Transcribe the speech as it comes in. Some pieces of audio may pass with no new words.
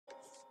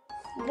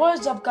What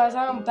is up, guys?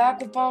 I'm back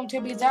with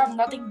Volunteer because I have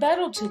nothing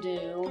better to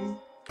do.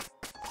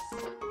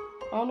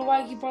 I don't know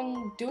why I keep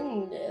on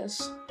doing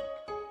this.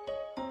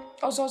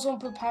 Oh, so someone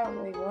put power.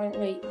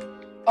 Wait.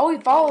 Oh, he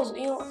follows.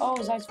 You know, oh,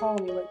 his eyes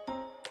follow me. Wait.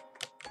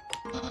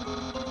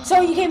 So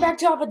you came back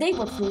to have a date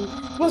with me.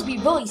 You must be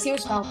really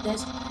serious about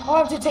this. I'll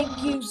have to take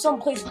you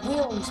someplace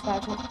really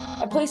special.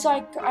 A place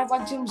I'd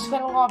like to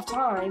spend a lot of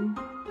time.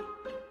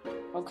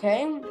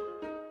 Okay.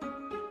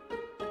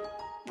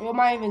 Where am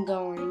I even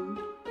going?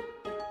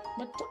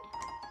 What the?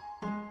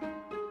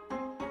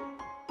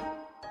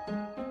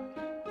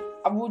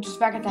 We're just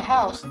back at the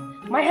house.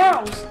 My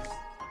house!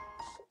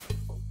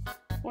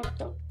 What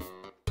the?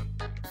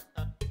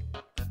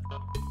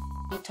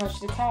 You touch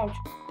the couch.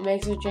 It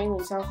makes a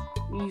jangling sound.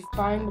 You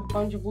find a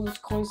bunch of loose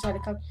coins inside the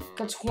couch.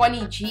 Got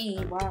 20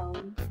 G. Wow.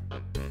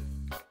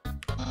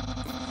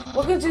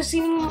 Welcome to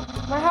seeing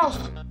my house.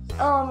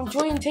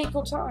 Enjoy and take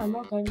your time.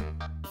 Okay.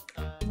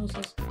 What's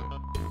this?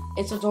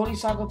 It's a dirty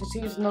sock with a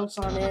series of notes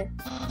on it.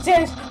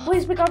 Sans,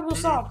 please pick up your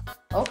sock.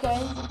 Okay.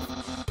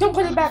 Don't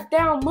put it back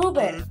down. Move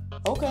it.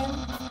 Okay.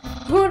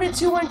 Move it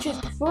 2 inches.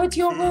 Move it to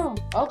your room.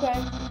 Okay.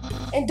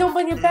 And don't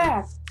bring it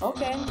back.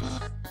 Okay.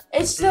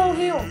 It's still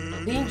here.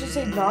 Didn't you just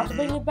say not to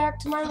bring it back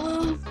to my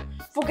room?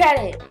 Forget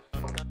it.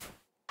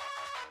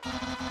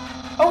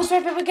 Oh, it's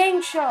my favorite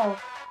game show.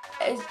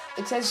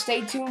 It says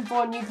stay tuned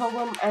for a new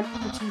program,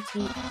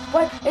 MTT.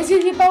 What? It's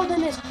easier better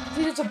than this.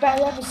 This is a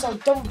bad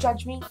episode. Don't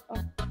judge me.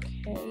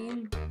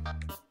 Okay.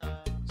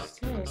 What's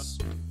this?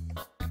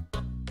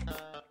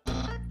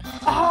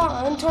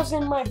 Ah, I'm interested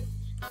in my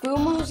food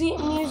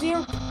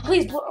museum.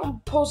 Please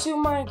pursue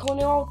my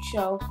Cornell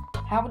show.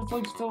 How would the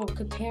foods fill with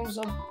containers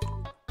of...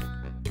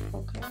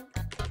 Okay.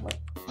 What?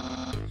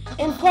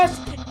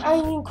 Impressed, I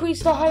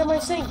increased the height of my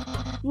sink.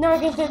 Now I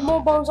can fit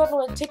more bones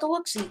under it. Take a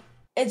look-see.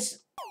 It's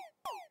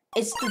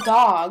the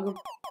dog.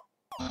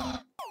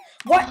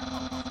 What?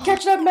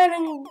 Catch that man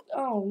and...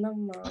 Oh, never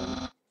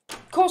mind.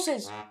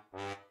 Courses.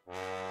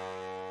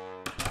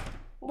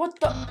 What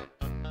the...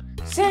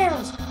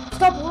 Sans!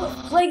 Stop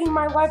plaguing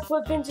my wife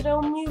with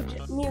incidental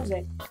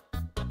music.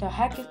 The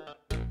heck is...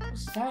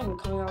 What's that even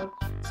coming on?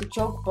 It's a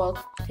joke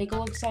book. Take a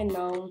look, I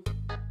know.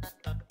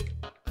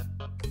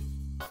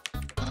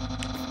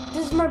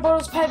 This is my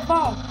brother's pet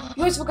dog.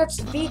 He always forgets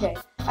to feed it.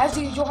 As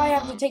usual, I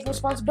have to take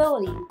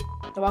responsibility.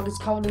 The dog is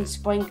covered in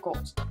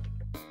sprinkles.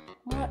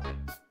 What?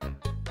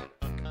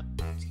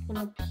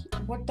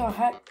 What the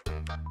heck?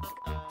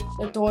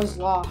 The door is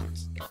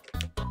locked.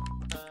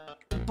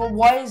 But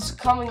what is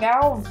coming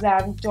out of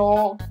that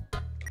door?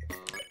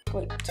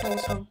 Wait, turn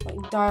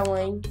something.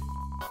 Dialing.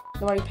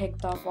 Nobody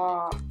picked up.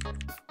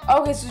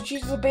 Okay, so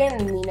she's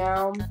abandoning me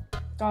now.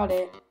 Got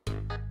it.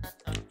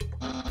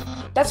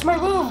 That's my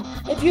room.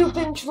 If you've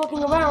been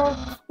looking around,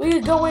 we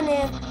could go in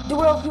there, do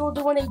what people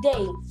do on a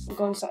date. I'm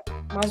going inside.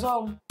 Might as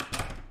well.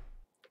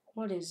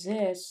 What is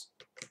this?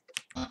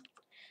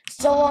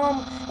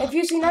 So, if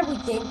you've seen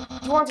everything,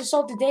 do you want to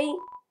start the date?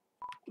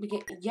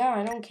 Because, yeah,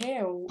 I don't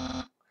care.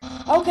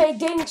 Okay,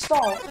 dating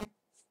stall.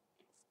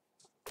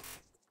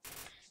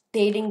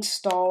 Dating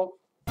stall.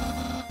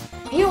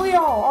 Here we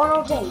are on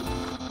our date.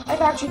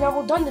 I've actually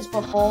never done this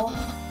before.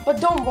 But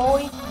don't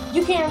worry,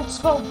 you can't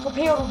spell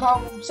prepared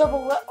without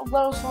several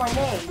letters for my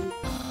name.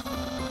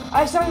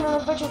 I signed an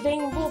official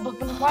dating rule book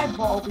from the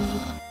library.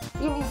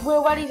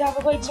 We're ready to have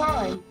a great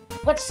time.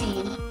 Let's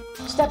see.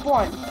 Step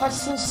 1.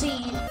 Press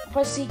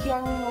C key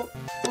on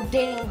your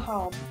dating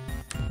hub.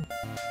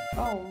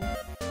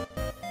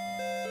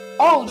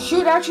 Oh,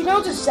 shoot, I actually know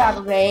it's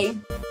Saturday.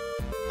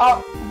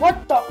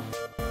 What the?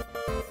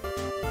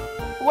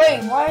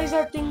 Wait, why is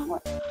that thing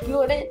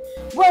feel it?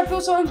 Why I feel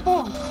so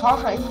informed?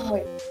 Fine,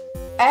 wait.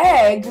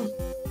 Egg?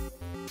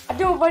 I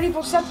feel ready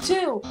for step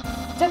 2.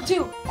 Step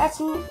 2,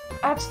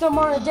 ask them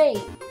on a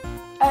date.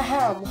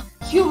 Ahem.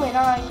 Human,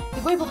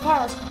 the Grateful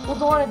Palace, will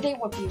go on a date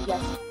with you,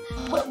 yes.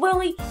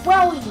 Willie?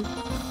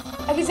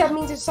 I guess that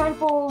means it's time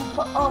for,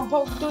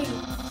 part 3.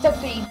 Step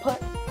 3,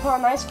 put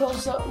on nice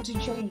clothes to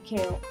show you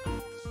care.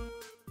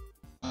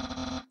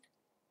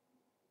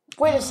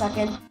 Wait a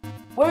second.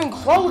 Wearing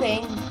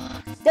clothing?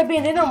 That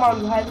being in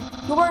on your head.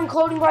 You're wearing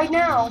clothing right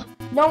now.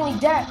 Not only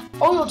that,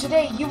 earlier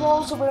today, you were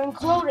also wearing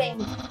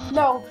clothing.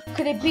 No,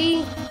 could it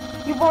be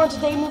you wanted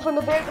to date me from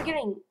the very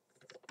beginning?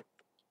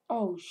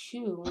 Oh,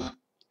 shoot.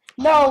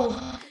 No,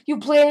 you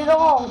planned it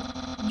all.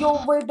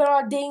 You're way better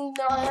at dating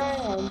than I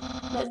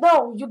am.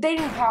 No, you're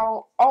dating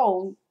pal.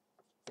 Oh,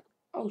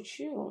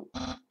 shoot.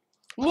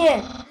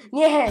 Yeah.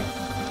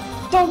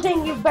 Don't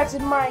think you've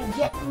betted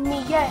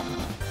me yet.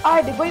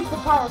 I, the Grateful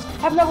Palace,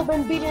 have never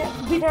been beaten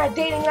at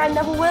dating, and I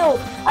never will.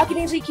 I can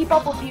easily keep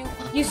up with you.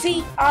 You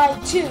see, I,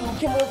 too,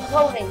 can wear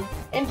clothing.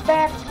 In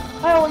fact,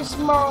 I always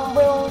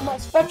wear my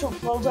special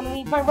clothes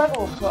underneath my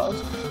regular clothes,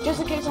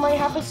 just in case somebody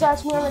happens to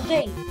ask me on a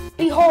date.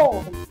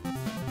 Behold!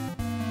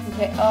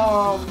 Okay,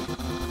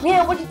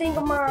 yeah, what do you think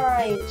of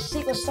my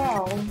secret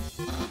style?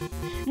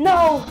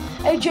 No!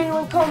 A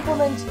genuine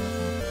compliment!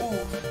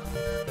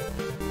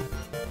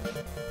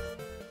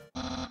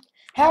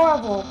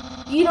 However,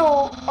 You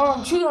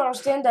don't truly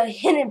understand the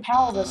hidden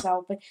power of this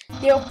outfit.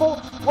 Therefore,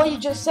 what you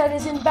just said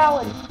is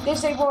invalid.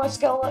 This ain't will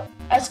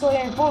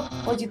escalate and forth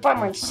once you find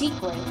my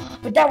secret.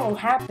 But that won't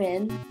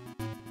happen.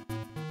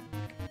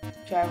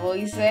 Travel,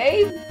 you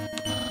say?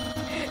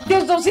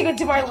 There's no secret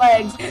to my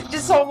legs.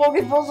 Just so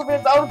Logan pulls up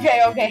his.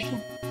 Okay, okay.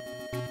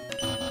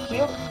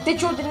 Here, the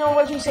truth didn't know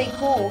what you say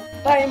cool,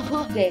 but I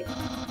improved it.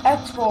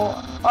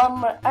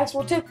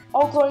 Expo tip,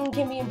 all clothing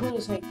can be improved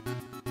this way.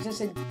 Just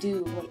said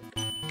do. Wait.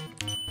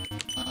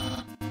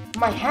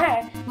 My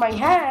hat,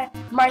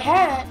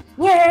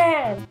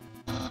 yeah!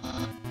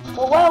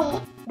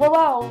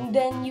 Well,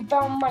 then you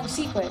found my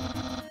secret.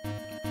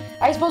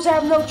 I suppose I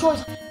have no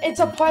choice. It's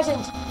a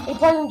present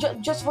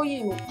just for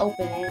you.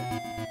 Open it.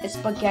 It's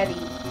spaghetti.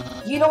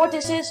 You know what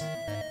this is?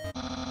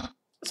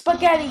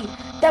 Spaghetti!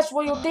 That's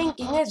what you're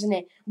thinking, isn't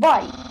it?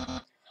 Right.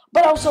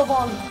 But also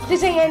wrong.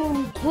 This ain't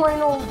any plain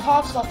old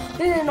pasta.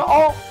 This ain't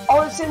all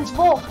artisan's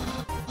fault.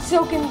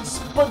 Silken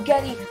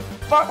spaghetti.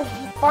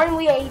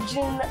 Finally aged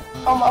in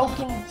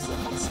oaken.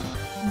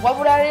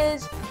 Whatever that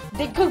is.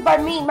 They cooked by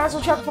me,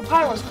 Master Chef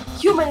Papyrus.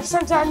 Human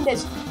sometime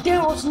this.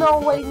 There was no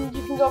way you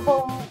can go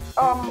home.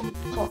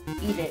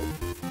 Eat it.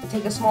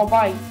 Take a small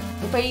bite.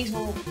 The face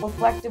will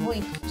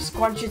reflectively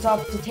scrunch it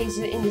up to taste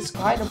it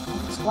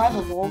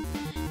indescribable.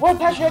 One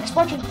passionate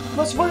expression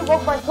must really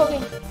work by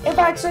cooking, and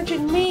by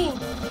extension me,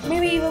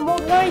 maybe even more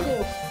than I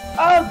do.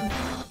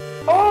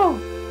 Oh!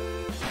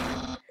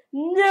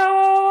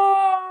 No!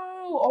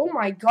 Oh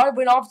my god, it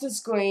went off the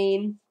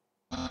screen.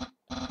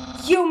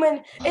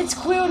 Human, it's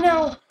clear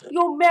now.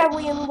 You're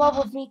madly in love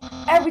with me.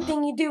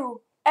 Everything you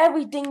do,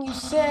 everything you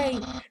say,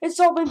 it's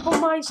all been for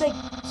my sake.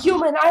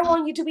 Human, I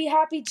want you to be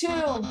happy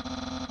too.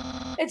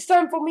 It's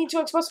time for me to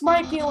express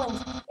my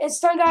feelings. It's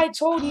time that I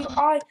told you,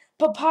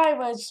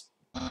 Papyrus.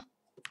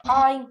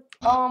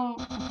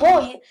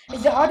 Boy,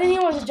 is it hard on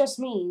you or is it just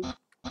me?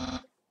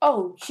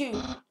 Oh, shoot.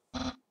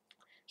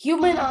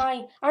 Human,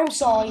 I'm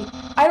sorry.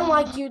 I don't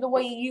like you the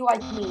way you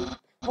like me.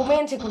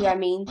 Romantically, I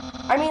mean.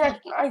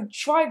 I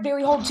tried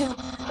very hard to.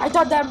 I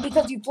thought that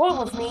because you flirted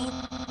with me,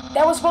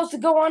 that I was supposed to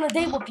go on a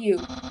date with you.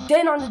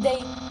 Then on the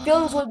date,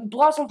 feelings would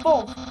blossom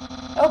forth.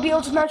 It would be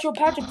able to match your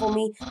pattern for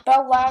me, but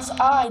alas,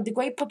 I, the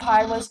great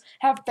Papyrus,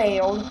 have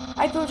failed.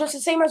 I feel just the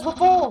same as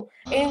before.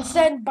 And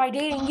instead, by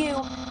dating you,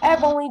 I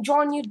have only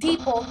drawn you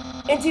deeper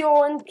into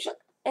your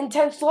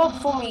intense love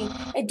for me.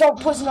 A dark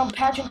prison on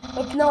passion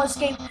with no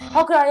escape.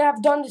 How could I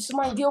have done this to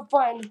my dear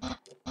friend?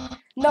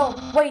 No,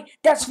 wait,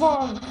 that's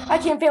wrong. I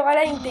can't fail at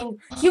anything.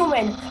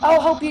 Human,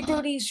 I'll help you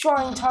through these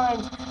trying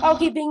times. I'll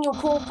keep being your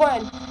cool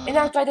friend and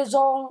act like this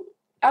all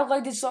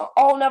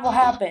never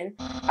happened.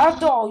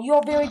 After all,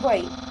 you're very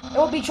great. It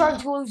would be trying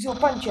to lose your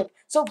friendship.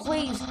 So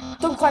please,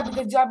 don't cry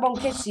because I won't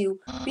kiss you.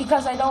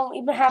 Because I don't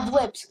even have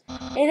lips.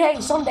 And hey,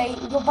 someday,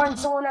 you'll find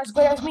someone as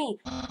great as me.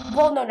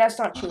 Well, no, that's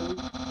not true.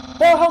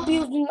 But I'll help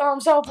you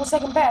settle for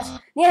second best.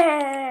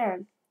 Yeah!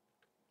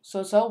 So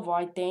it's over,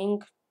 I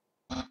think.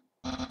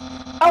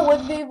 Oh,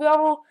 if you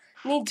ever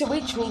need to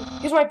reach me,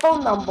 here's my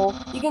phone number.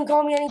 You can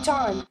call me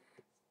anytime.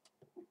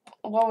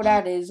 Whatever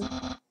that is.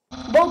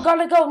 Well,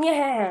 gotta go,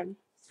 yeah.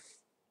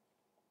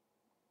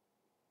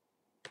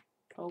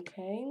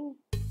 Okay.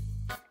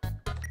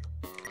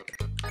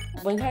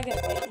 When can I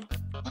get wait?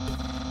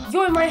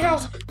 You're in my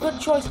house. Good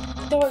choice.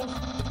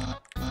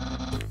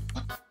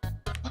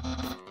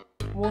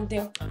 Won't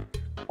there?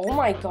 Oh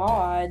my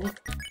god.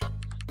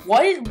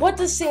 What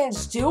does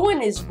Sans do in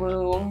his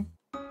room?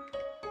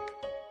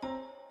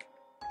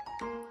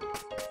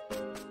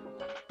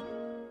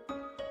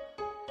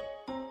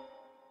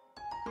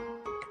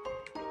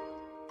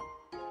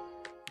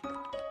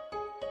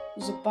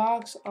 There's a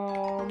box,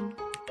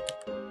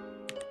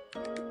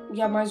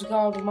 yeah, might as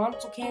well get the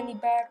monster candy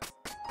back.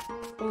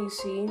 Let me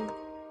see.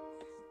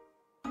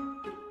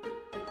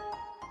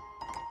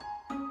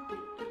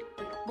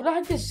 Where the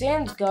heck did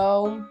Sans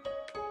go?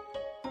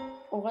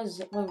 Oh, what is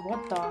it? Wait,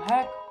 what the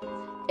heck?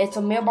 It's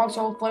a mailbox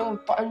overflowing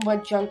with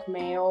unread junk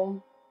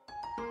mail.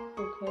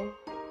 Okay.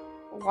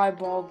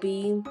 Eyeball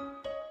B.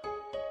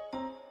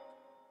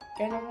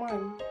 Okay, never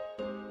mind.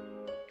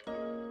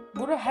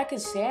 Where the heck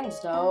is Sans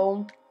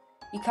though?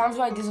 He kind of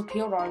like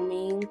disappeared on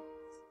me.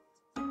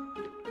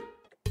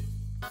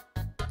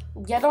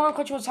 Yeah, I don't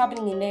know what's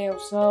happening in there,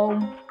 so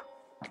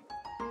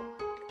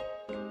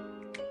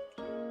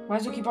might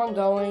as well keep on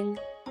going.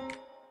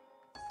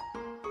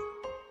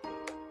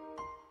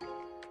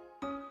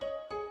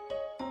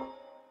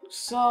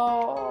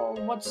 So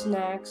what's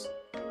next?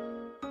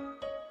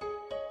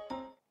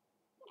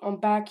 I'm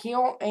back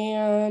here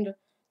and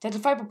did I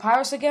fight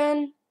Papyrus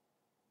again?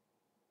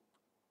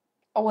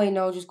 Oh wait,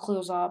 no, it just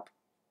clears up.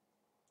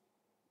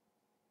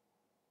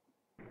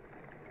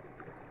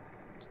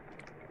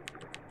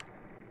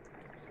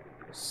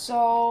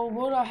 So,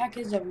 what the heck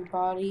is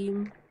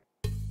everybody?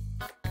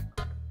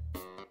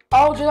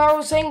 Oh, just I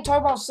was saying,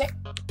 talk about save.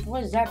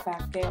 What is that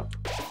back there?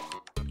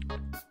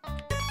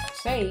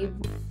 Save?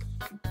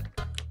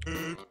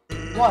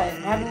 What?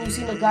 Haven't you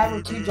seen a guy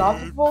with 2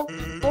 jobs before?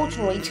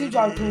 Fortunately, 2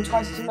 jobs mean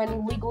twice as many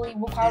legally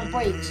required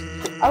breaks.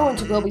 I went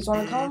to Gobies.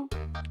 Wanna come?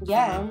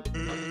 Yeah.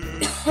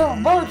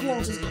 Well, if you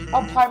insist,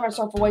 I'll pry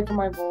myself away from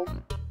my rope.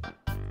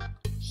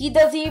 He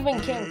doesn't even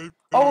care.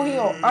 Oh,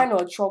 here, I know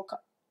a shortcut.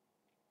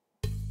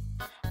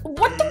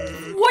 What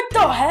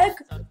the heck?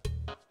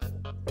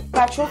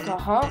 That shortcut,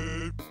 huh?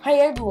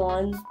 Hey,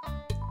 everyone.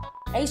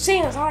 Hey,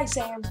 Sans. Hi,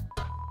 Sans.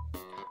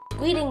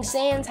 Greetings,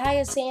 Sans.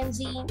 Hiya,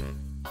 Sansy.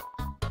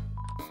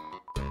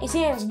 Hey,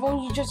 Sans,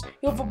 weren't you just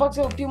here for bucks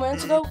a few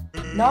minutes ago?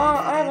 Nah,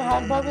 I haven't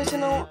had breakfast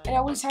in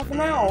at least half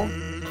an hour.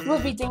 You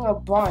must be thinking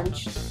of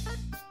brunch.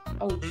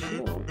 Oh,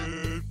 shoot.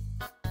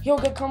 He'll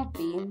get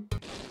comfy.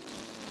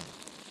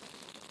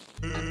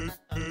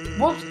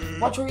 Whoops,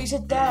 watch where you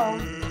sit down.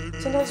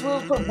 Sometimes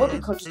we'll put whoopee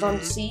cushions on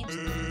the seats.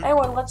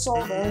 Anyway, let's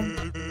order.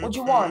 What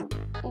you want?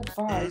 Oh,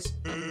 fries.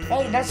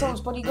 Hey, that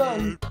sounds pretty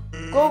good.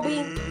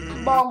 Gobi,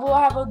 Mom, we'll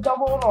have a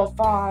double order of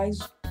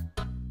fries.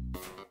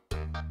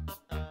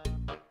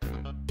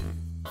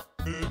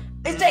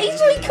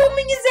 He's like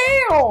combing his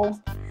hair!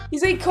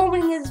 He's like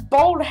combing his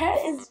bald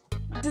head,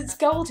 his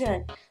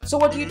skeleton. So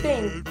what do you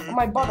think of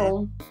my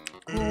bottle?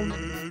 Cool.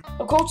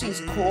 Of course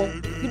he's cool.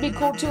 He'd be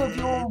cool too if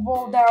you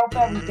rolled that off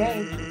every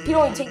day. He'd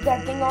only take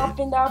that thing off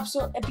in the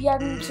episode if he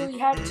absolutely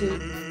had to.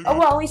 Oh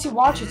well, at least he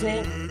watches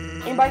it.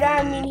 And by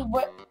that I mean he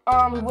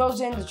wears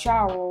it in the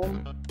shower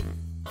room.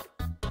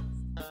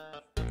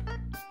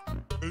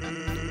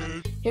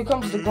 Here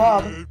comes the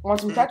grub.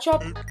 Want some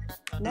ketchup?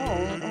 No,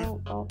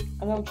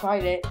 I never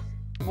tried it.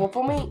 What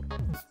for me?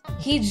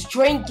 He's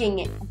drinking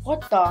it.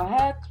 What the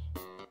heck?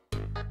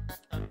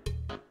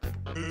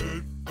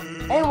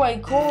 Anyway,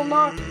 cool or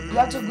not, you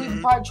have to agree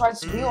before I try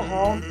to real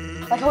home.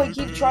 Like how he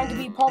keeps trying to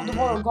be part of the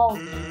Royal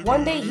Guard.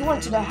 One day he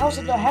went to the house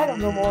of the head of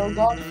the Royal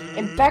Guard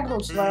and begged her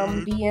to let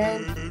him be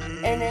in.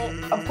 And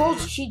of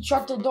course she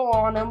shut the door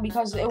on him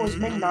because it was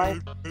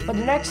midnight. But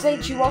the next day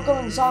she woke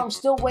up and saw him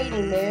still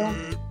waiting there.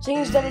 Seeing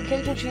his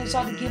dedication, she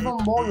decided to give him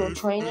royal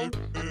training.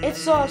 It's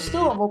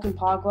still a work in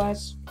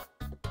progress.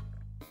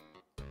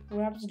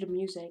 What happens to the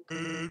music?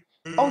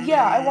 Oh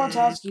yeah, I want to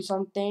ask you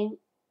something.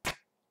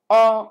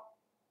 Have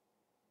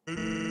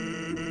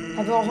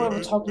you all heard of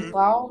a talking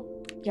flower?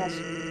 Yes.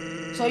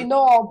 So you know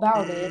all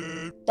about it.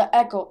 The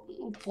echo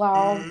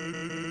flower.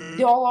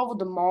 They're all over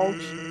the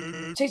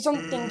mulch. Say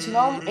something to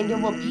them and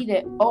they'll repeat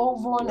it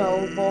over and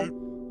over.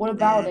 What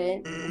about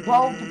it?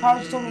 Well,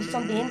 Papyrus told me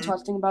something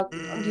interesting about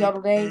the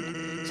other day.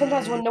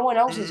 Sometimes when no one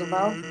else is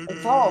around, a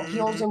flower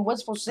appeals and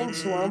whispers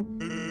things to him.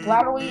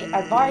 Flattery,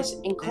 advice,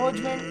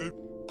 encouragement,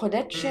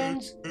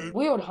 predictions.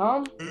 Weird,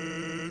 huh?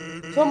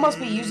 Someone must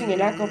be using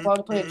an echo flower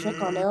to play a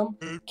trick on them.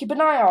 Keep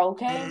an eye out,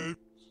 okay?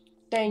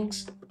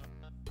 Thanks.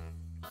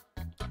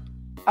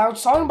 I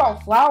was talking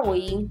about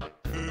Flowey.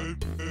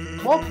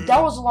 Well,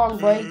 that was a long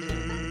break.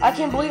 I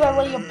can't believe I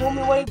let you pull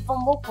me away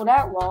from work for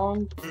that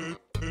long.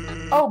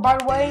 Oh, by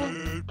the way,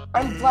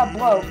 I'm flat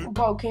broke.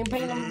 Bro, can you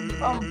pay them?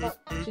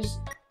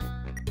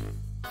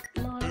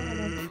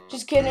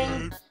 Just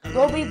kidding.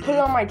 Gobi, put it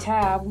on my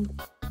tab.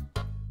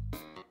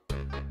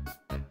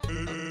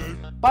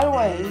 By the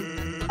way,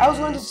 I was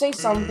going to say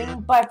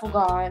something, but I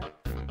forgot.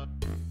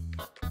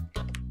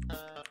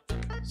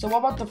 So what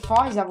about the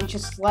fries that we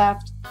just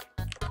left?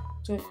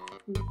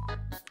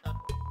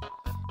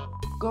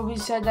 Gobi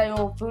said that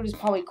your food is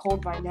probably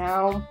cold by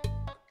now.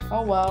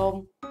 Oh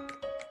well.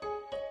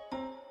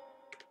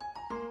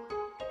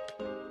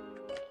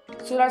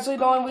 So that's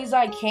the only reason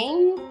I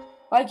came?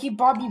 Like he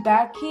brought me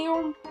back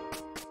here?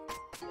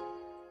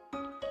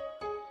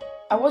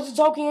 I wasn't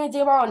talking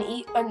anything about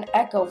an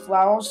echo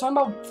flower. I was talking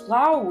about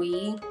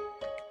Flowey.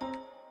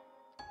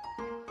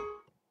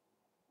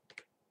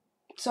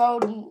 So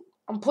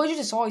I'm pretty sure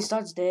this always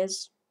does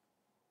this.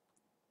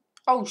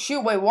 Oh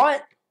shoot, wait,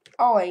 what?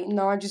 Oh wait,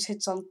 no, I just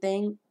hit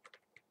something.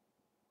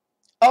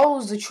 Oh,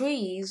 it's the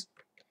trees.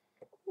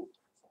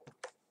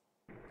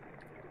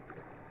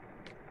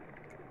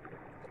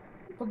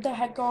 What the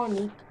heck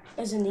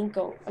is an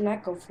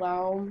echo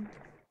flower?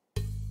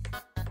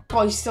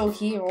 Oh, he's still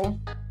here.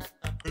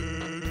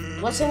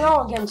 Let's hang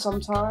out again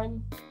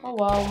sometime. Oh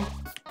well.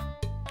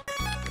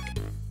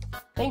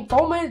 Think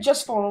 4 minutes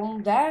just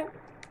for that?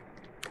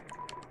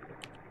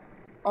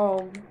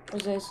 Oh,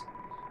 what's this?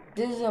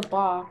 This is a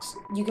box.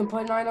 You can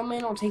put an item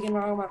in or take an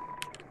item out.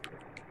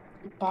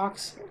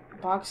 Box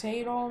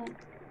item.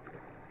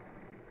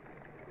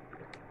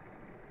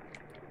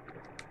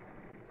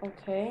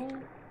 Okay.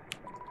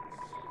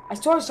 I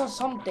sort of saw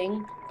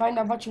something. Find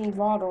out watching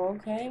water,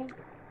 okay?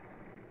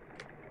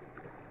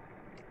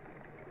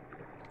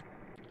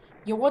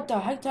 Yo, what the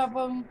heck type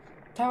of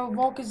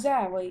walk is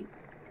that? Wait.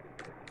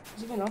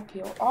 It's even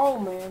uphill. Oh,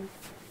 man.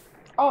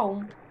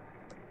 Oh.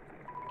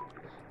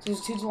 So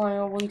there's 2 to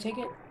line. Will you take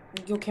it?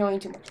 You're carrying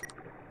too much.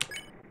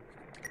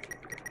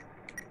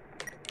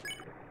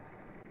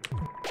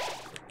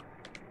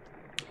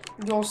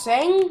 You're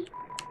saying?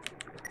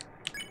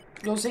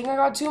 You're saying I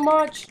got too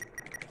much?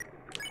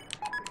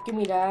 Give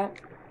me that.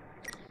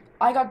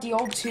 I got the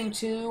old 2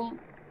 too.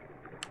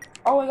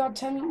 Oh, I got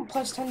 10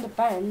 plus 10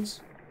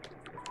 defense.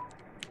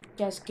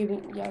 Yes, give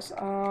me, yes,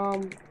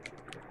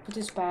 put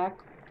this back.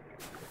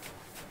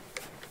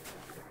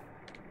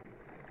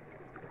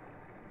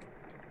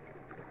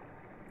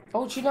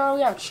 Oh, you not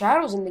only have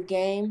shadows in the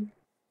game.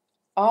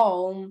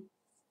 Oh.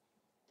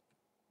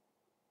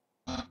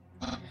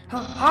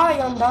 Hi,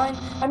 Undyne.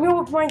 I'm here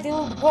with my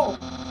daily report.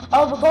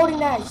 Regarding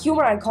that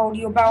human I called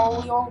you about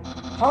earlier.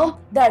 Huh?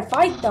 Did I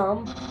fight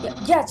them?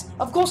 Yes,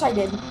 of course I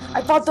did.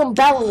 I fought them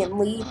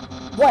valiantly.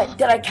 What?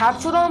 Did I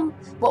capture them?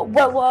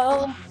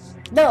 Well,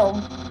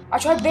 no. I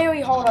tried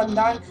very hard,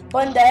 Undyne,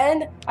 but in the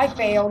end, I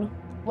failed.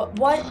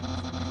 What?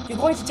 You're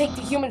going to take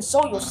the human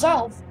soul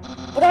yourself?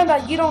 But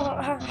Undyne, you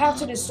don't have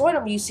to destroy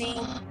them, you see.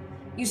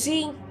 You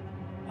see?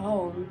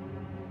 Oh.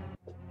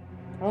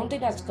 I don't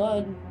think that's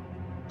good.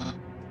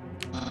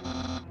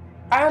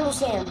 I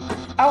understand.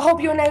 I'll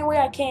help you in any way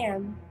I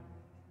can.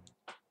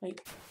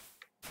 Like,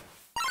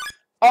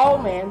 oh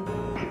man.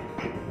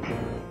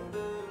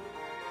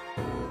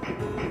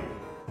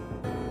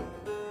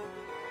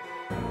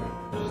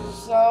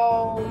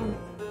 So,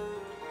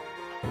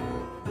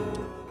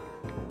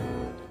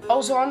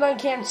 oh, so Undyne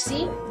can't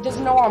see?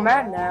 Doesn't know where I'm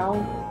at now.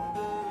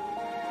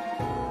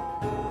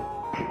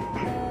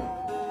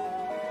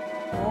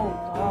 Oh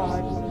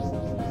god.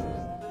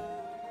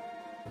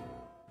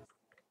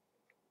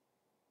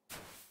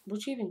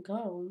 Where'd she even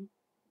go?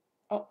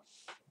 Oh.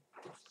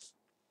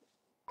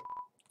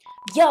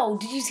 Yo,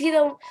 did you see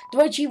the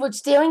way she was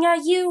staring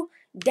at you?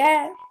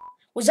 That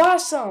was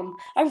awesome.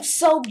 I'm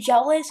so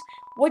jealous.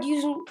 What do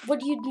you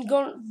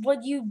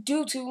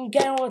do to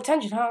get all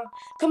attention, huh?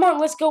 Come on,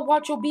 let's go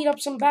watch her beat up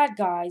some bad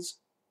guys.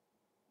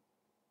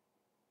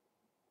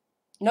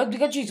 Not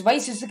because she's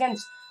racist.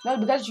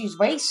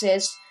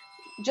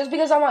 Just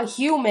because I'm a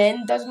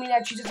human doesn't mean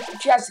that she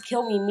has to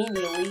kill me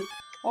immediately.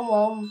 Oh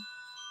well.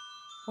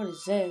 What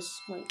is this?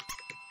 Wait.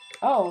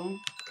 Oh.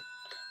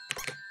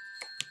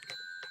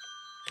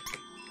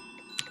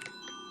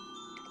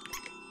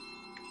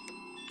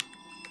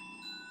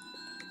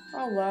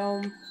 Oh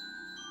well.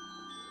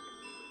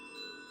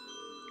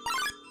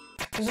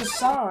 There's a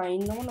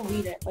sign. I want to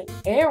read it. Like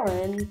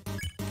Aaron.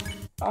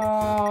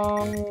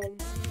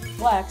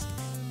 Flex.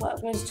 Well,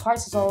 there's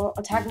twice as all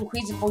attacking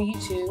queens for you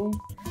two.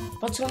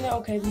 But soon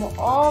okay.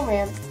 Oh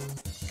man.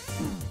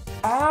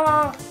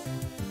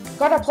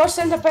 Got a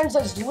 +10 defense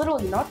that's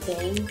literally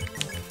nothing.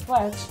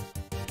 Flex.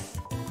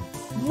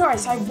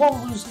 Nice. I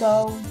won't lose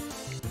though.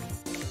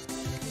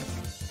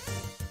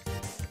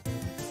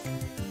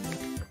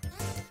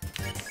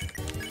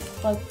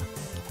 But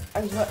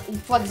he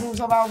flexed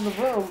himself out of the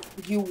room.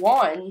 You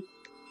won.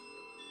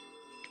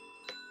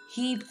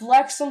 He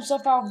flexed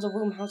himself out of the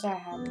room. How's that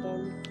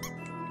happen?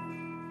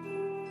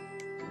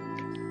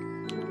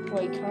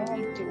 Wait, can I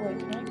even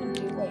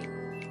do like?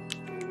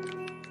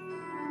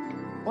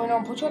 Wait, no,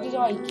 I'm pretty sure I did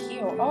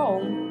IQ.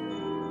 Oh.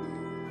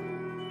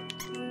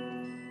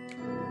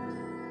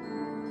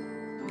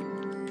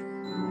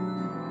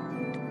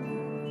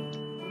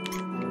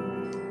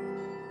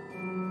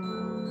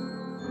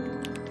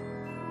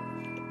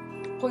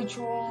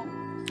 Rachel,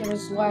 get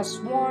us the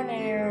last one,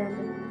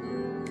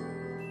 and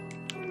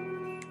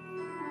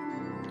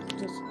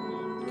just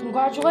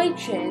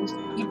congratulations,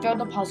 you failed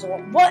the puzzle.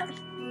 What?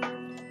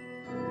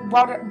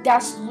 Well,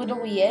 that's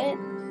literally it.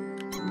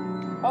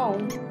 Oh,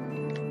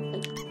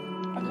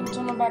 I can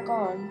turn them back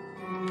on.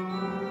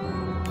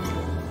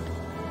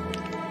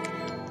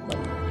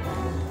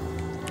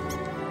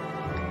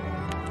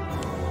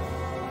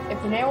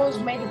 If an arrow is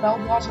made, a bell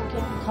blossom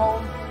can be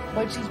called,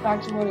 but she's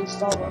back to where they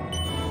started.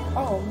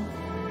 Oh.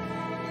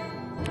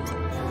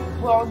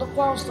 Well, the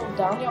flowers still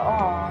down here.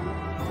 Aw.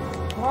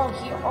 Well,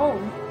 here. Oh.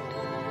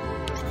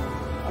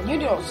 I knew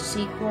there was a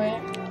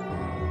secret.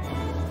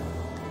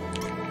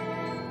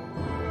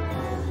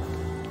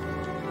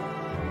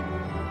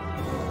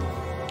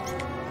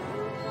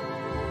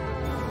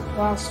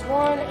 Last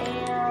one,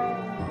 and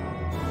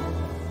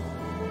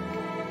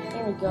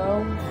there we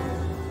go.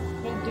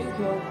 Pink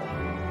Dooku.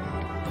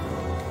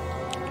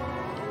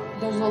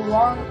 There's a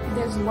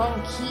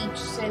long keech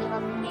sitting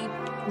underneath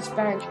this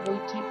bench.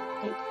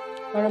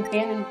 An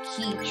abandoned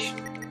keech.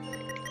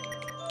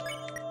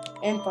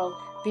 Info.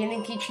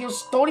 Abandoned keech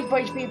heals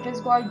 35 HP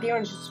physical like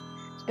damage.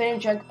 Spinning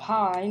check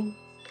pie.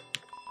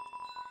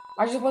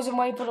 I just wasn't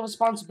waiting for the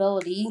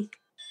responsibility.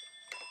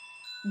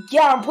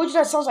 Yeah, I'm pretty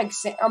sure that sounds like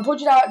I'm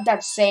pretty sure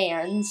that's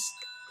Sans.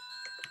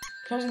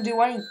 Doesn't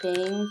do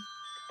anything.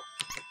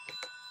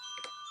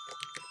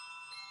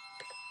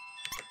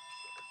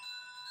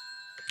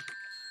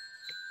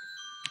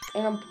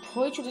 And I'm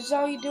pretty sure this is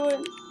how you do it.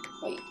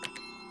 Wait.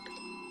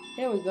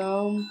 Here we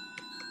go.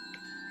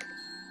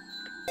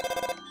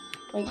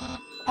 Wait.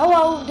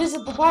 Hello, this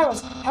is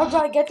Papyrus. How did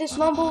I get this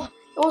number?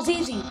 It was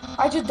easy.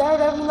 I just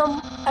dialed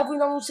every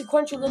number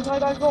sequential until I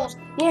got yours.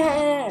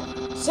 Yeah.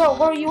 So,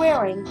 what are you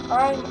wearing?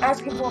 I'm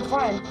asking for a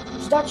friend.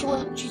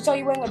 She saw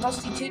you wearing a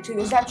dusty tutu.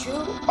 Is that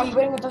true? Are you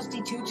wearing a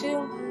dusty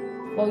tutu?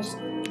 Well,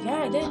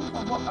 yeah, I did.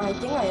 I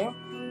think I am.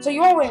 So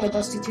you are wearing a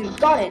dusty tutu.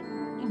 Got it.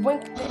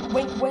 Wink,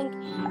 wink, wink.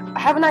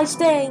 Have a nice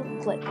day.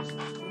 Click.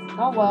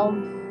 Oh well.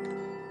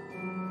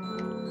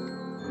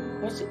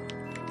 What's it?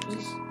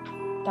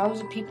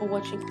 Thousands of people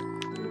watching.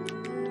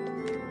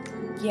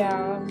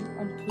 Yeah,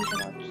 I'm pretty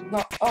sure.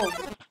 No. Oh.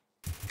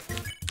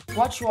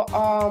 Watch what,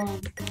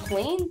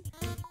 clean?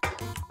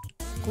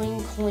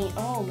 Clean.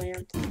 Oh,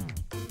 man.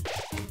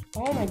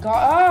 Oh, my God.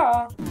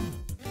 Ah!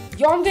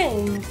 Yo, I'm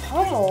getting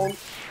pummeled.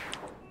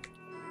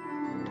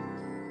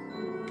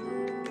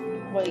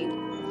 Wait.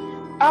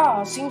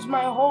 Ah, seems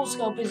my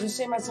horoscope is the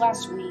same as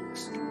last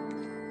week's.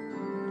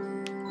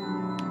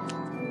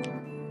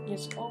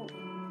 Yes, oh.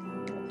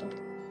 What the?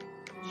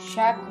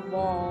 Check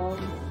wall.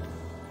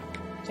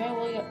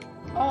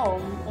 Oh,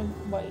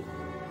 wait.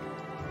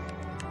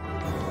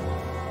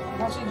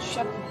 What's in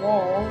check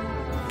wall?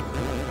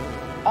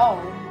 Oh.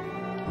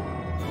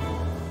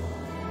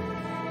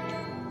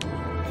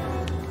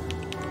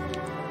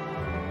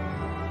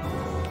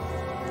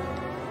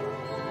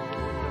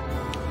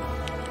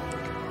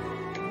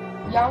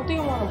 Yeah, I don't think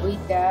I want to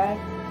read that.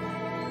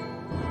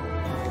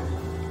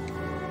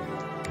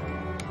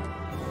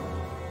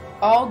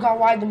 Oh God,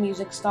 why did the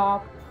music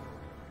stop?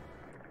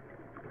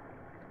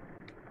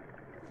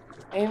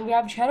 And we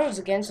have shadows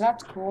again, so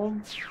that's cool.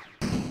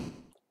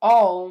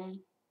 Oh.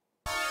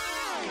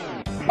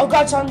 Oh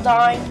God, so I'm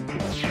dying.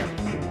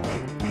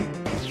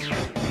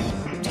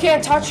 You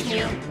can't touch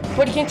me,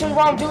 but you can't touch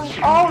while I'm doing.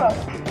 Oh no.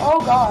 Oh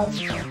God.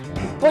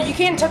 But you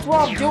can't touch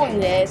while I'm doing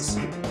this.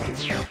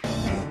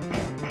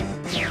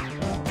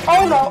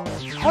 Oh no.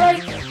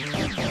 Alright.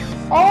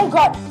 Oh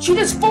God. She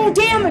does full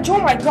damage. Oh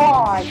my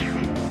God.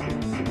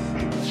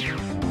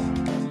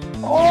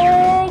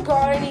 Oh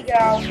God, I need to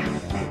get out.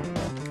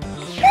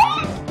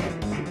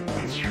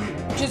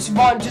 Just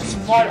run.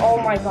 Oh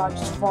my God,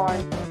 just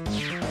run.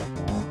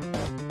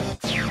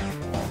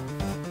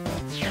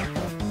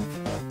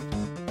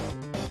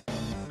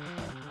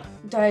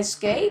 Did I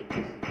escape?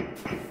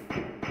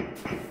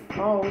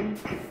 Oh.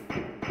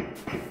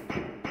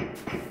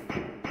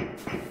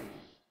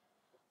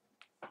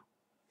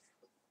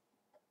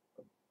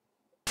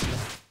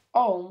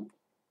 Oh.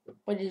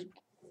 What is...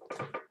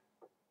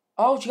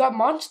 Oh, she got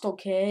Monster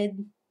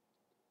Kid.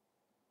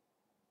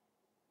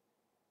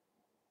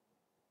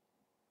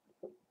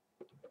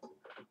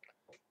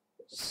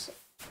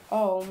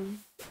 Oh.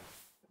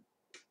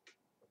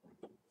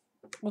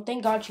 Well,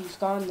 thank God she's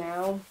gone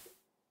now.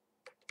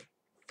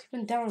 It's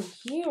been down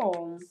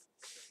here.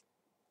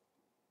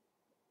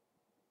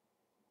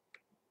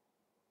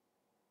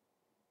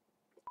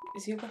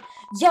 Is he okay?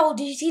 Yo,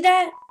 did you see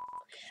that?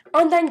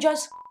 Undyne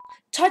just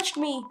touched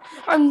me.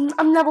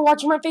 I'm never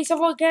watching my face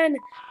ever again.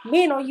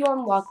 Man, are you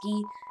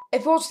unlucky.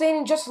 If you're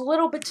standing just a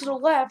little bit to the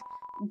left,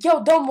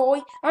 yo, don't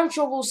worry. I'm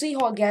sure we'll see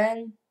her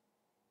again.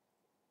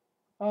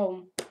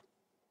 Oh.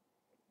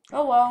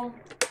 Oh well.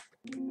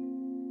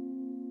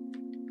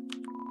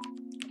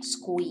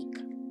 Squeak.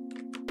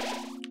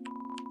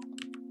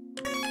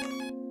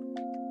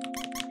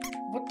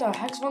 What the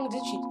heck's wrong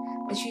with she?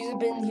 She's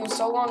been here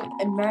so long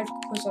and magic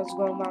crystals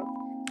going around.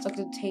 It's like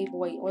the table.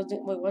 Wait, what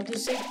did it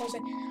say?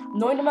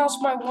 Knowing the mouse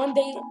might one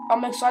day,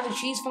 I'm excited.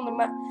 She's from the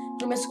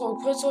mystical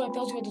crystal. It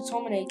fills you with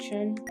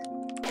determination.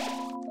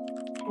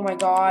 Oh my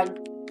God.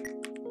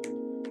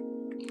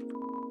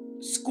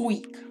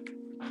 Squeak.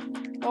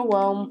 Oh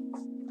well.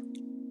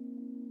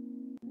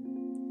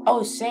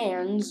 Oh,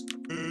 Sans.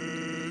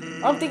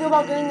 I'm thinking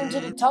about getting into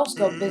the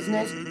telescope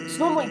business. It's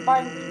normally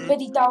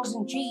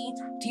 50,000 G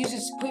to use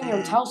this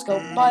premium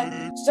telescope, but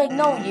since I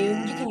know you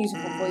can use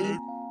it for free.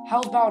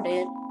 How's about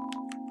it?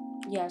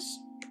 Yes.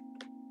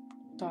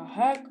 The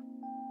heck?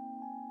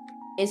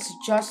 It's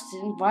just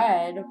in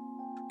red.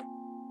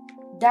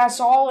 That's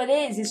all it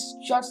is. It's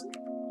just...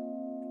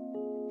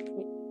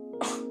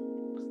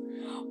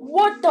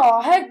 What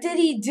the heck did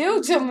he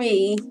do to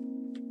me?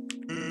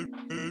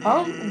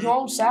 Huh? You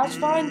all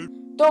satisfied?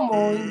 Don't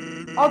worry.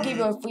 I'll give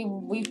you a free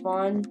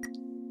refund.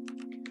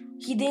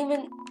 He didn't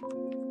even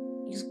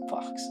use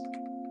box.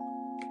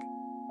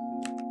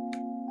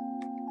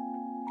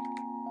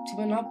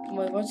 Even up.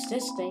 Wait, what's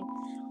this thing?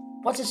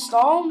 What's a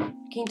stone?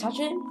 Can you touch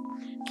it?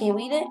 Can you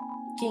read it?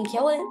 Can you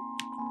kill it?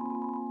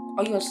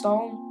 Are you a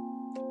stone?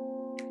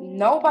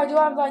 Nope, I do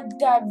have like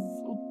that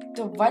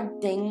the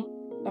red thing,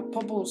 that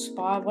purple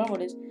spot, whatever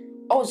it is.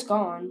 Oh, it's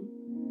gone.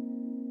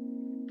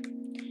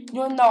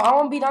 No, I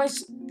want to be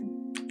nice.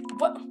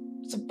 What?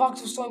 It's a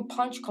box of throwing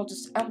punch cards.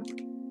 It's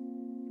empty.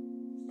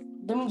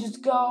 Let me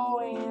just go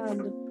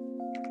and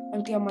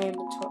empty out my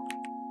inventory.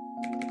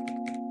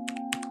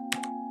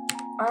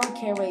 I don't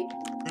care. Wait.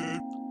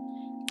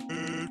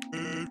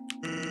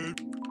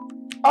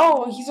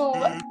 Oh, he's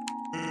gonna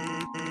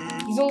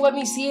let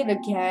me see it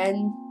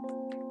again.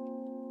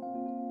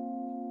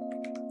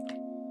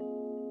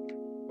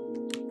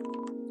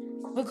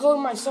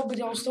 Recalling myself, but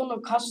there are still no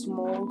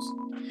customers.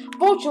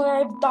 Fortunately,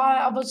 I've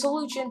thought of a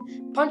solution.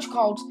 Punch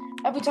cards.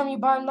 Every time you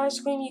buy an ice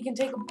cream, you can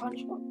take a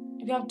punch card.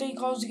 If you have 3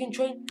 cards, you can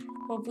trade.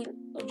 Hopefully,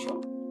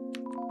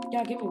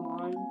 yeah, give me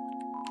one.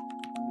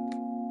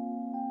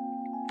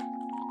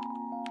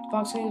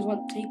 Box games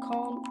want to take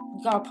card.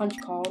 You got a punch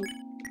card.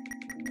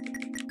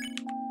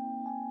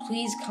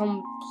 Please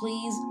come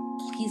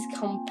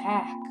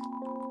back.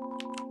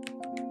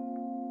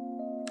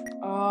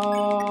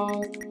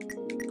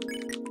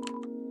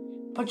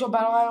 Punch your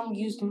battle item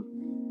used to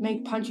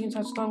make punching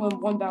attacks stronger in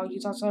one battle.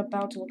 Use outside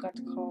battle to look at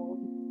the card.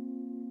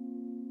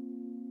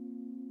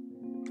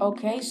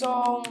 Okay,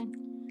 so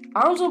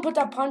I'm just gonna put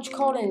that punch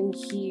card in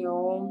here.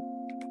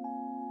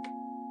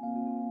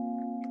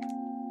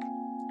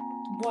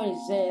 What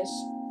is this?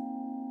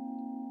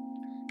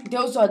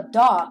 There's a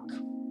duck.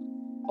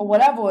 Or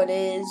whatever it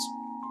is.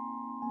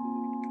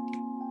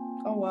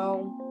 Oh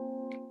well.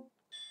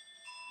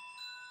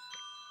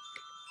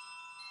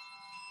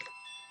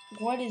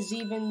 What is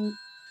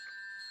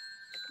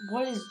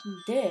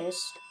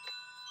this?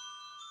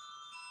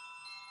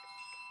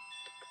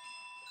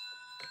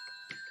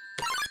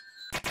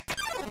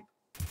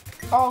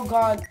 Oh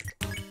god.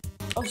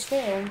 Oh,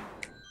 still.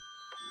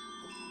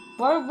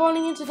 We're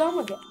running into them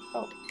again.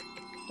 Oh,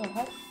 the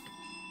heck?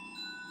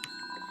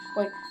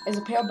 Wait, there's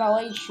a pair of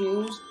ballet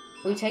shoes.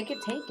 We take it,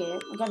 take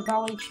it. We got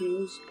ballet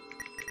shoes.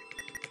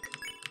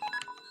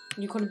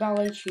 You could have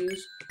ballet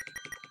shoes.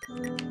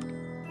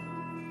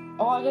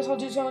 Oh, I guess I'll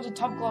do some of the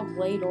tough glove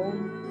later.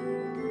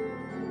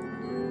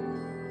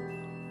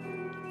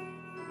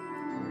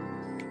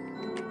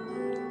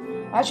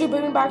 Actually,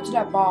 bring me back to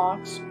that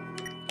box.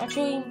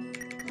 Actually,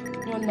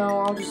 no,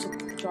 I'll just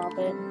drop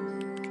it.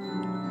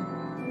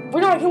 But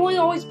no, I can only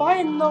always buy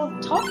it in the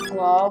tough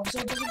glove, so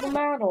it doesn't even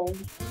matter.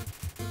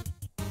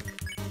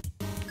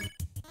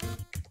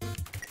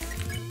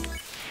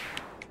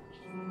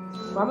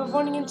 Why am I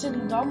running into the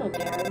dumb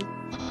again?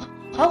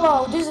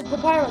 Hello, this is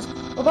Papyrus.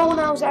 Although when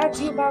I was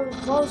asking you about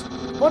his clothes,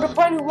 what a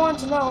friend who wanted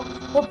to know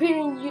what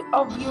opinion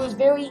of you is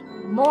very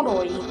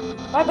modely.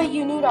 I bet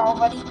you knew that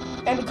already,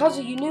 and because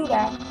you knew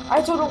that,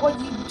 I told her what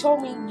you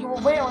told me you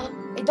were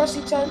wearing, a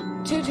dusty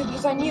tutu,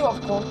 because I knew, of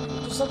course,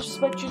 just such a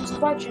suspicious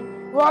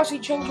question, you actually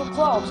change your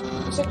clothes.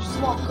 You're such a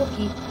small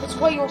cookie. It's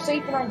why you're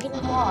safe and I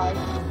didn't lie.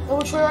 It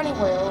was wear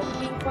anywhere,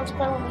 being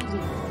consequently easy.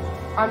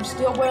 I'm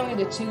still wearing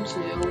the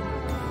tutu.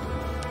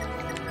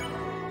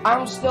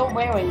 I'm still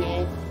wearing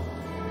it.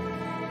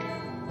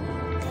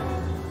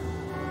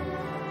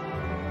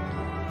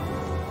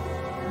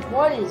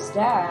 What is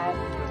that?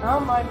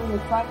 I'm not even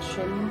gonna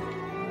question.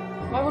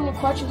 I'm not gonna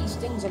question these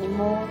things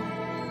anymore.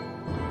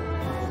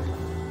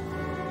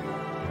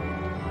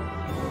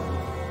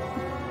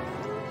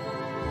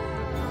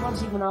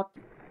 What's even up?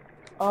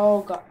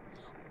 Oh god.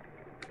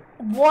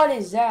 What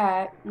is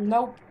that?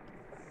 Nope.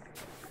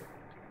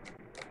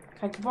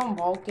 Can I keep on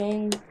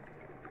walking?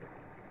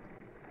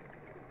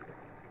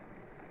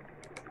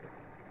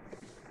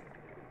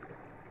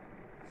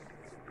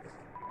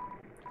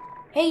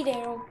 Hey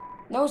there.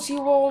 No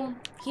zero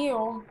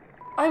here.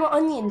 I'm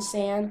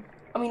Onion-san.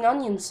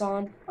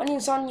 Onion-san.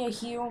 Onion-san, you're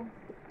here.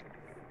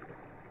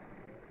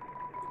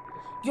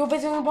 You're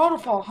visiting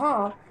Waterfall,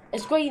 huh?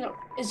 It's great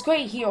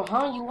here,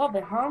 huh? You love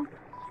it, huh?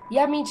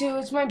 Yeah, me too.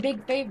 It's my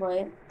big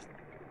favorite.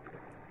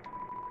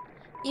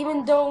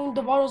 Even though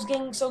the water's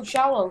getting so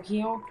shallow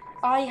here,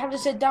 I have to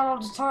sit down all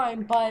the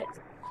time, but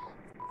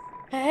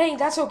hey,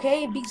 that's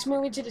okay. It beats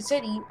moving to the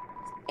city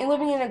and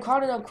living in a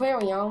crowded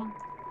aquarium,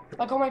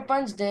 like all my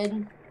friends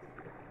did.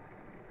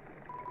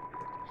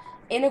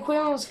 An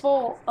aquarium's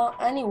full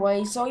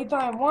anyway, so if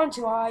I want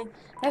to,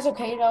 that's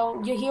okay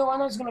though. You're here, I'm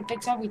just gonna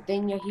fix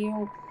everything. You're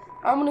here.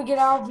 I'm gonna get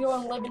out of here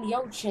and live in the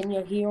ocean.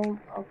 You're here,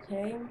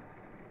 okay?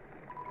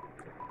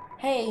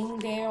 Hey,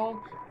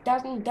 Dale.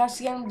 That's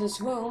the end of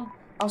this room.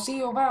 I'll see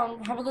you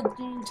around. Have a good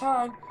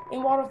time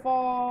in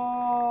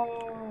Waterfall.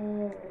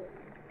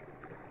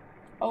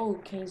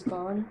 Okay, he's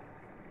gone.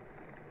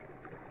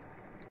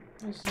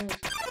 What's this?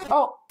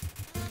 Oh,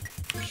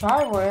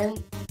 Chiron.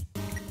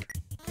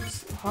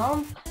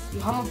 You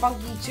hum a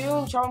funky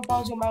tune. Chiron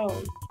follows your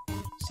melody.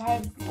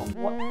 Side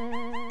what?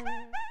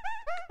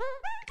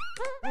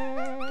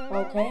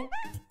 Okay.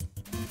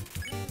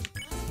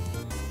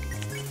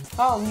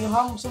 You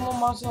hum someone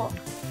muscle.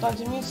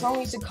 Dr. Me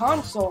song is a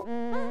console.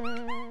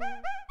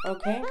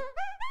 Okay.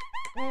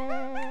 You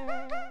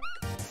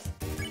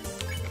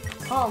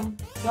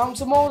hum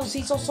some more. The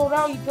seats all sold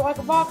out. You feel like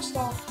a rock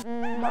star.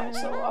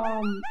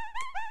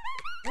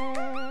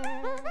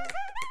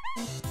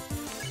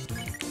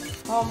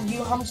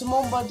 You hum some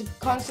more, but the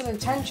constant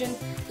attention,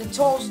 the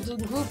trolls, the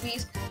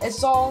groupies,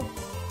 it's all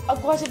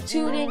aggressive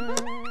tuning.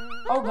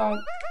 Oh god.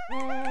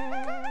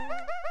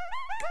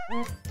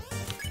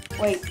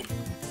 Wait.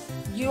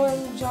 You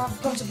and John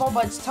have come to fall,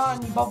 but it's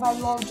time. You both have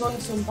your own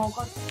joints in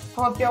poker.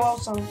 From a farewell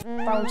song.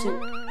 Round 2.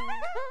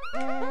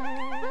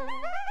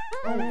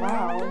 Oh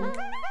wow.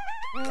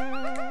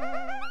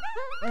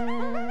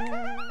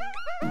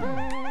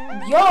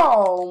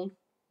 Yo!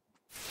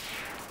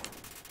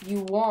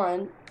 You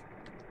won.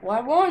 Well,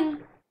 I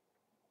won.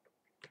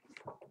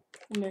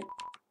 A minute.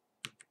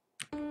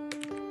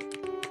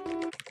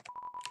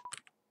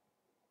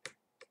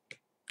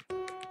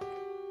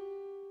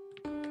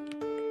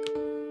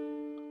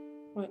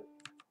 Wait.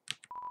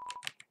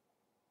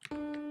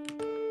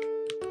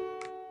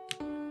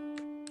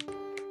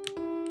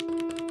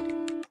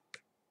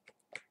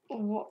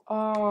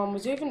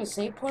 Was there even a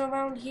save point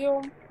around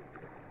here?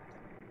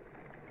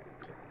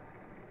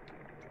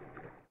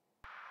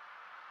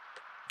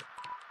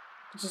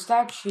 It's a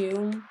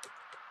statue.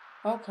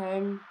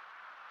 Okay.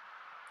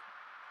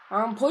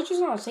 Portugal's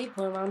not a safe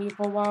point around here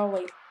for a while.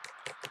 Wait.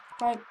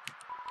 Right.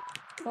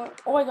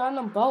 Oh, I got an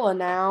umbrella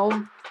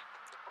now.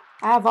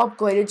 I have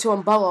upgraded to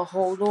umbrella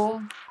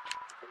holder.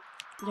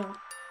 Yeah.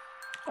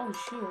 Oh,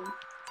 shoot.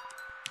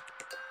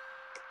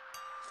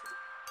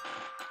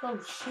 Oh,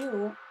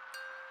 shoot.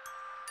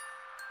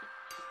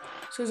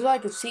 So is there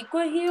like a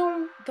secret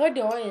here? Good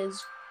there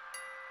is.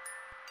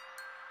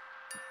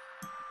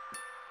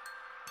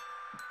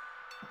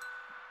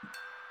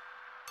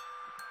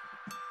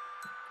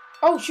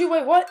 Oh, shoot,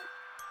 wait, what?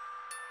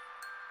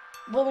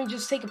 Let me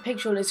just take a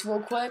picture of this real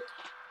quick.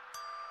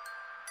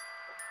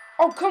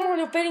 Oh, come on,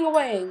 you're fading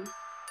away.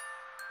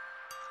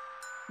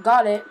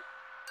 Got it.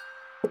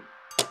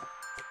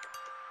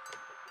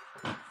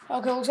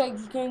 Okay, looks like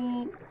you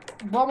can...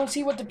 Well, let's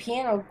see what the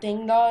piano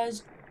thing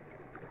does.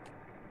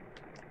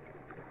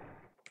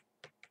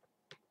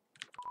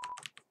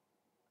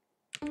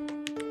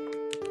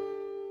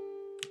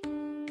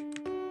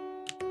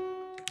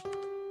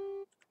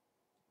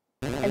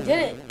 I did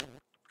it.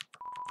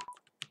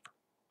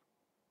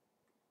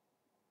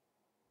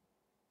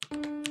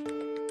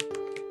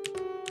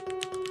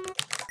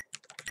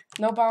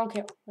 Nope, I don't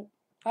care.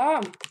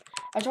 I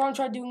just want to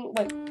try doing...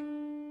 Wait.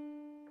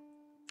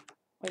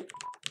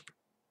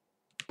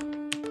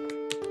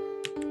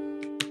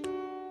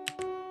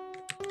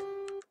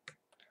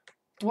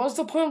 What's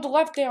the point of the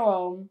left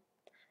arrow?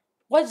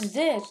 What's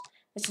this?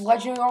 It's a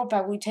legendary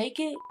artifact. We take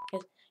it?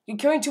 You're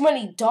carrying too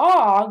many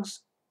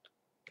dogs?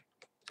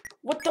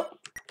 What the...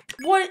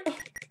 What?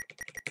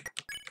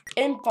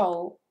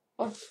 Info.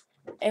 A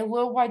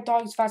little white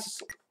dog is fast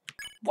as...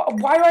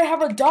 Why do I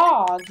have a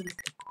dog?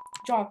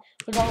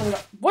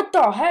 What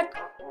the heck?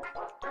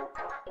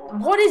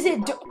 What is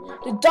it?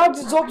 The dog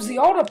absorbs the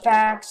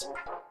artifacts.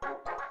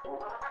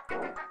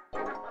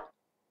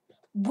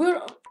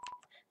 Where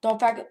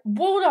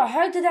the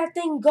heck did that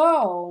thing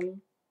go?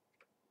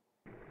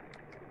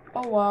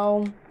 Oh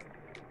well.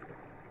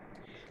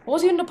 What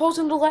was even the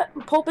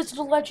purpose of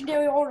the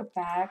legendary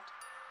artifact?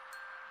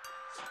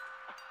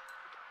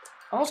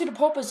 I don't see the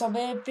purpose of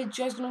it if it's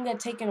just gonna get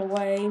taken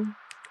away.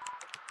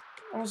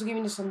 I'm also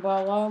giving this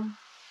umbrella.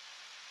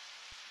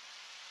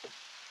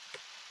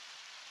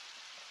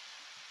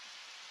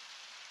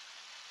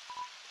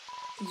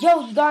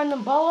 Yo, you got an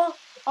umbrella?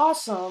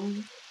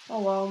 Awesome. Oh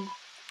well.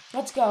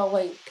 Let's go.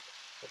 Wait.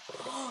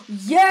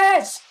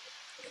 Yes!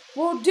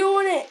 We're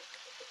doing it!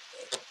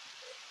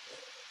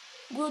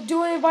 We're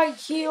doing it right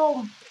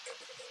here.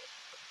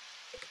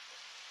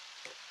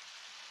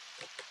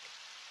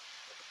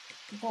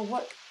 But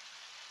what?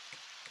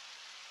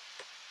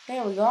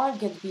 There we go. I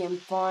get to be in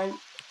fun.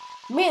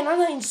 Man, I'm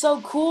getting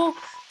so cool.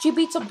 She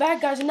beats up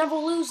bad guys and never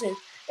loses.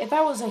 If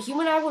I was a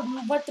human, I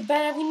would wet the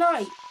bed every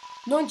night,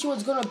 knowing she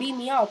was gonna beat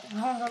me up.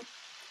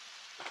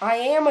 I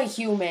am a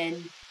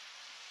human.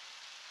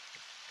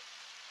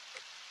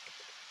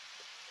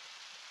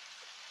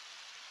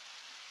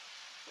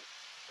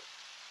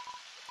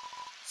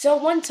 So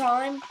one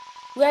time,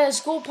 we had a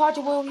school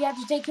project where we had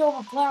to take care of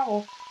a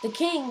flower. The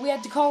king, we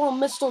had to call him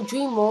Mr.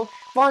 Dreamer,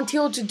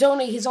 volunteered to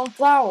donate his own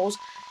flowers.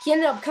 He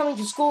ended up coming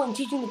to school and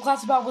teaching the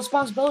class about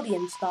responsibility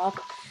and stuff.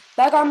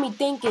 That got me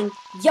thinking,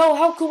 yo,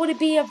 how cool would it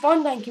be if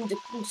Van Dyne came to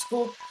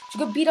school? She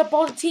could beat up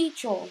all the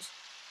teachers.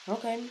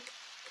 Okay.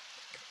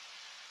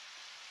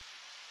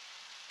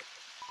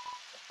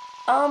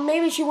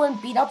 Maybe she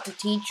wouldn't beat up the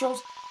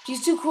teachers.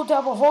 She's too cool to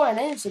have a whole an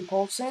innocent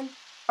person.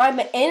 I'm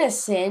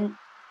innocent.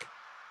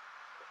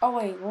 Oh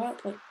wait,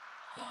 what? Wait.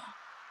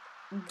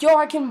 Yo,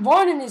 I can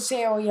run in this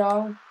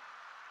area.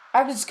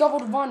 I've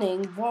discovered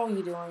running. What are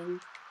you doing?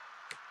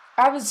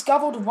 I've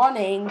discovered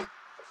running.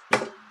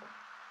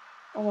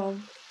 Oh well.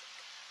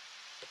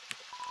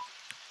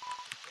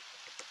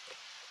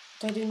 What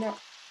do I do now?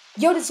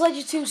 Yo, this ledge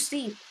is too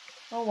steep.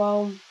 Oh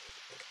well.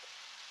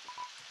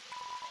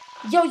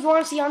 Yo, you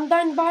wanna see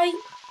Undyne bite?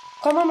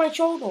 Come on my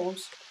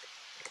shoulders.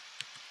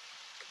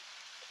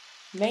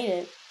 Made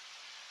it.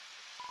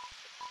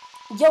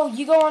 Yo,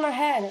 you go on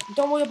ahead.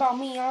 Don't worry about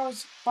me. I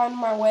was finding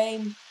my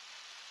way.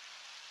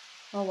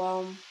 Oh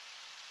well.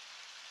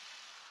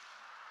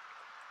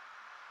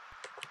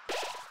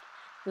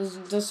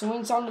 The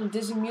swing sound of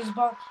Disney music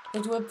box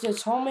is with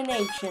this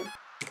culmination.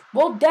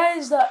 Well, that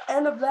is the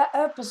end of that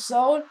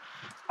episode.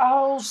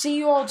 I'll see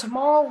you all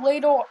tomorrow,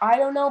 later. I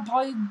don't know,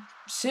 probably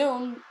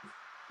soon.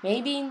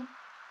 Maybe.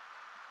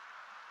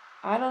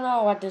 I don't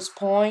know at this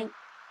point.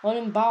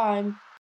 Bye.